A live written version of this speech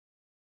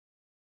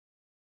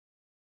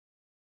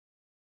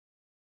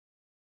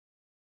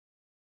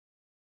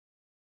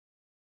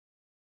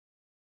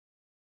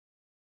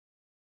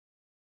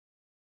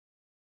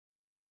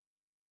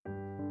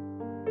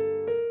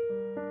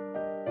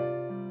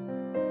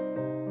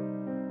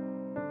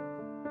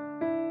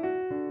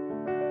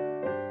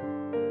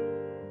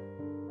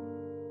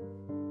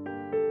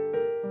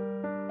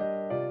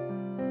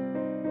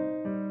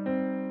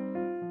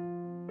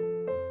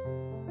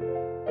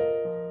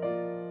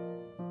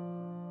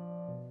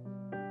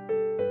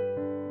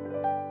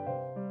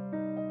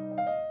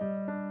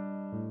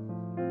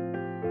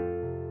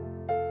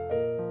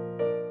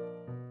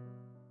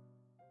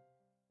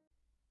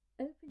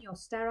your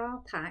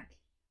sterile pack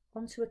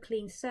onto a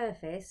clean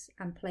surface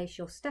and place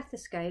your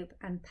stethoscope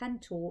and pen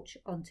torch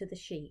onto the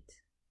sheet.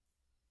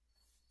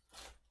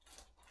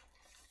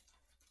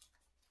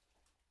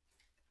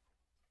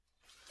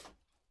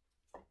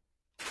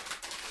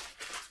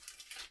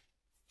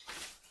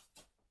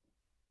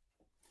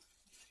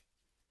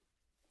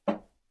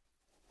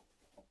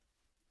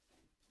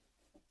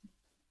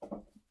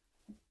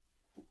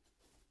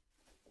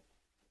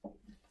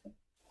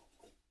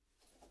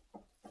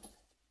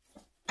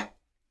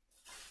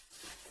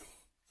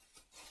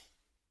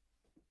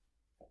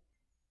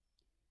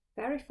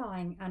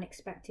 Verifying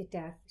unexpected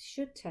death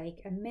should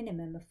take a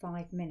minimum of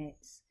 5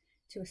 minutes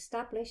to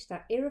establish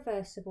that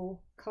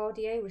irreversible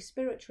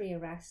cardiorespiratory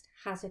arrest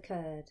has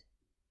occurred.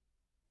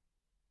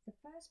 The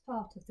first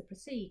part of the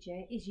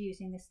procedure is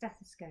using the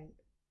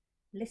stethoscope.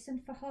 Listen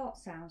for heart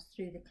sounds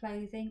through the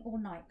clothing or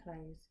night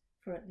clothes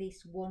for at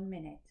least 1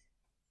 minute.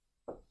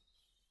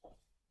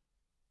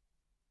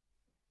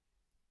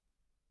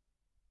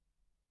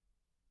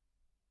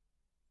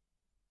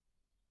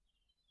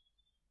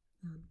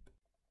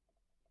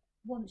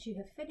 Once you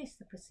have finished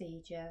the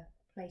procedure,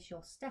 place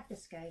your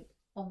stethoscope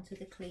onto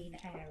the clean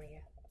area.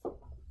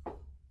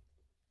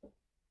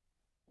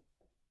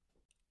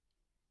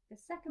 The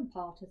second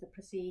part of the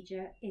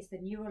procedure is the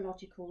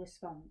neurological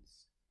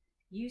response.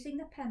 Using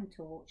the pen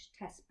torch,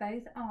 test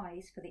both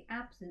eyes for the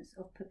absence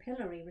of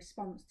pupillary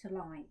response to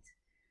light,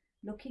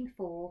 looking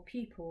for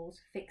pupils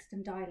fixed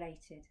and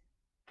dilated.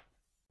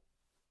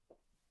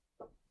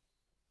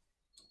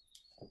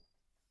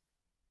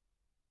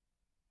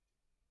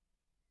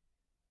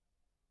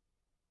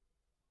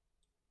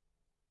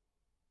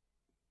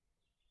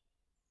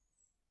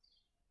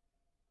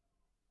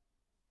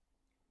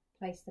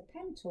 Place the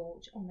pen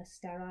torch on the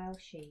sterile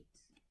sheet.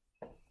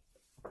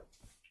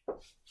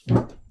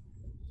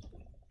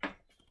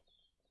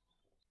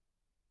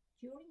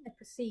 During the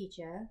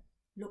procedure,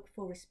 look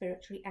for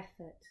respiratory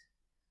effort.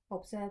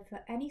 Observe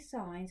for any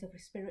signs of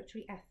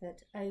respiratory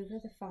effort over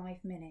the 5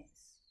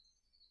 minutes.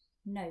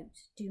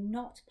 Note, do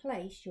not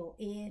place your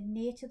ear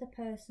near to the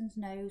person's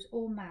nose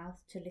or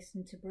mouth to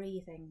listen to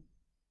breathing.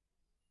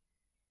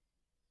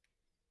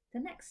 The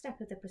next step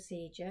of the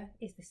procedure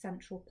is the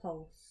central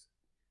pulse.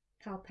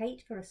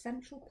 Palpate for a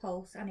central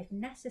pulse and, if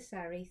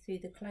necessary, through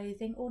the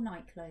clothing or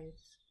night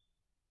clothes.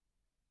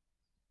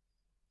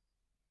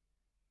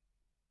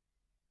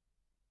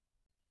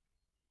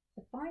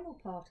 The final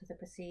part of the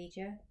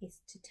procedure is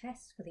to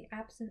test for the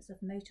absence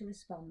of motor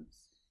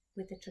response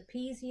with the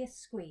trapezius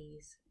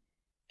squeeze.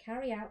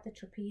 Carry out the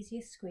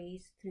trapezius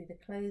squeeze through the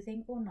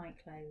clothing or night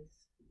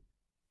clothes.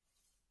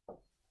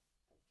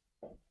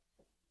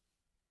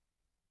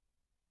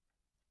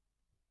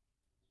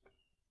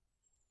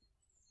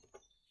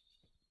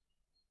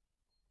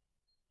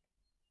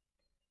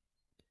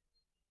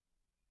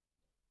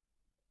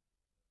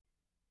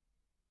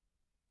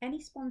 Any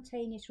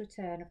spontaneous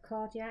return of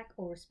cardiac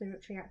or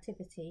respiratory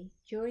activity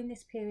during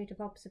this period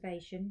of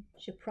observation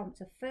should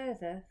prompt a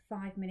further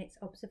 5 minutes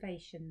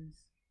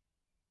observations.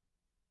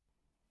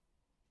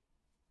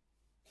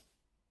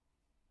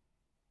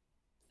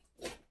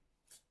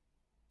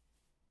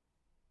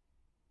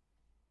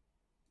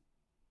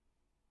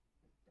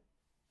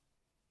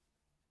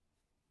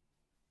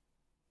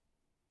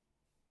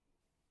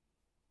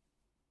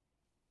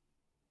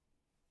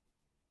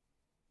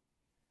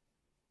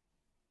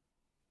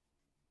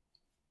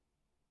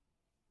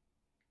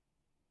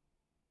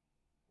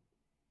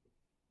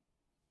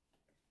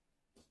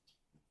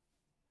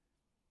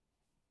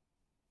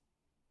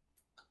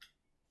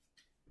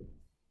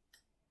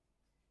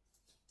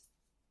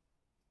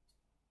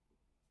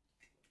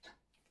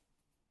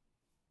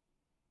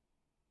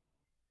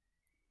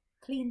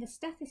 Clean the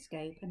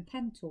stethoscope and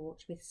pen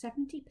torch with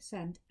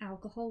 70%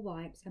 alcohol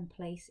wipes and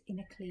place in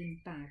a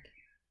clean bag.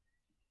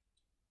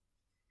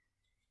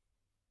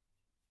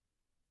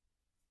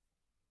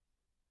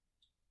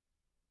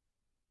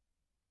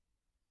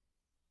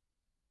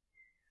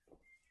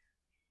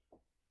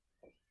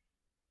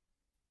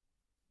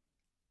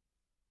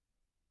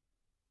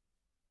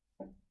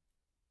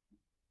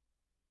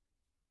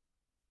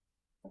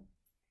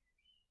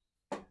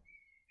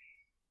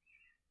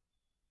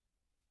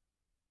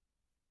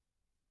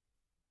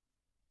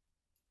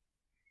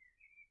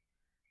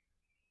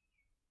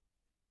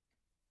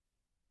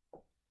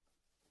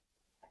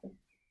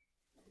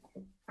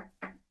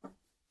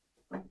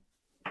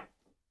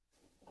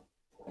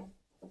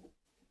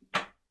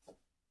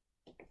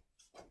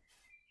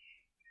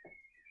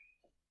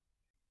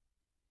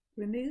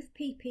 Remove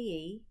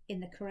PPE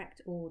in the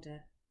correct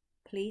order.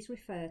 Please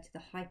refer to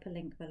the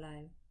hyperlink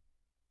below.